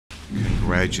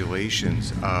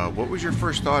Congratulations. What was your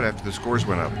first thought after the scores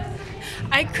went up?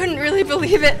 I couldn't really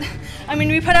believe it. I mean,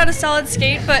 we put out a solid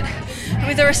skate, but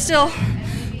there were still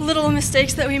little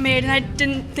mistakes that we made, and I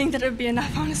didn't think that it would be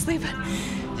enough, honestly. But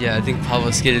yeah, I think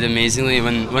Pablo skated amazingly.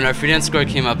 When our freedance score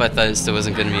came up, I thought it still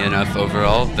wasn't going to be enough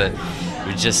overall, but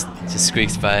we just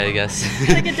squeaked by, I guess.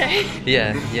 Had a good day.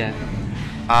 Yeah.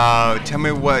 Tell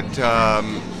me what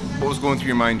was going through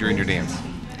your mind during your dance?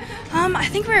 I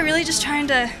think we were really just trying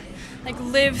to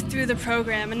live through the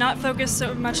program and not focus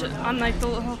so much on the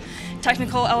little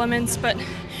technical elements, but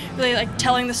really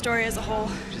telling the story as a whole.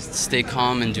 Just stay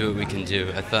calm and do what we can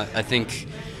do. I think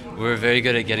we were very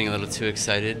good at getting a little too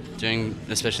excited during,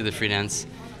 especially the free dance,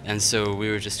 and so we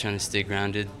were just trying to stay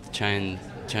grounded, trying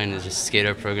to just skate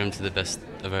our program to the best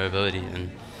of our ability,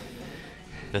 and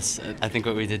that's I think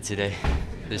what we did today.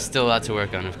 There's still a lot to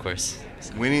work on, of course.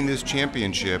 Winning this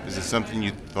championship, is it something you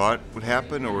thought would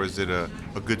happen, or is it a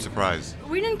good surprise?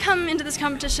 We didn't come into this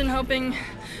competition hoping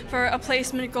for a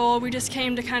placement goal. We just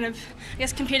came to kind of,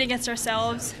 compete against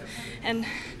ourselves. And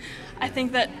I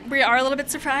think that we are a little bit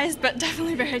surprised, but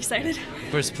definitely very excited.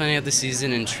 Of course, planning out the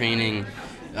season and training,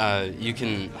 you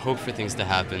can hope for things to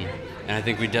happen. And I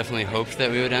think we definitely hoped that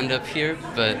we would end up here,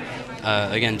 but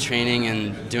again, training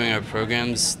and doing our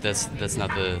programs, that's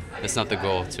not the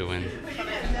goal to win.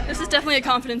 This is definitely a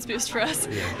confidence boost for us.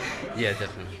 Yeah,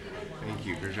 definitely. Thank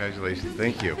you. Congratulations.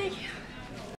 Thank you. Thank you.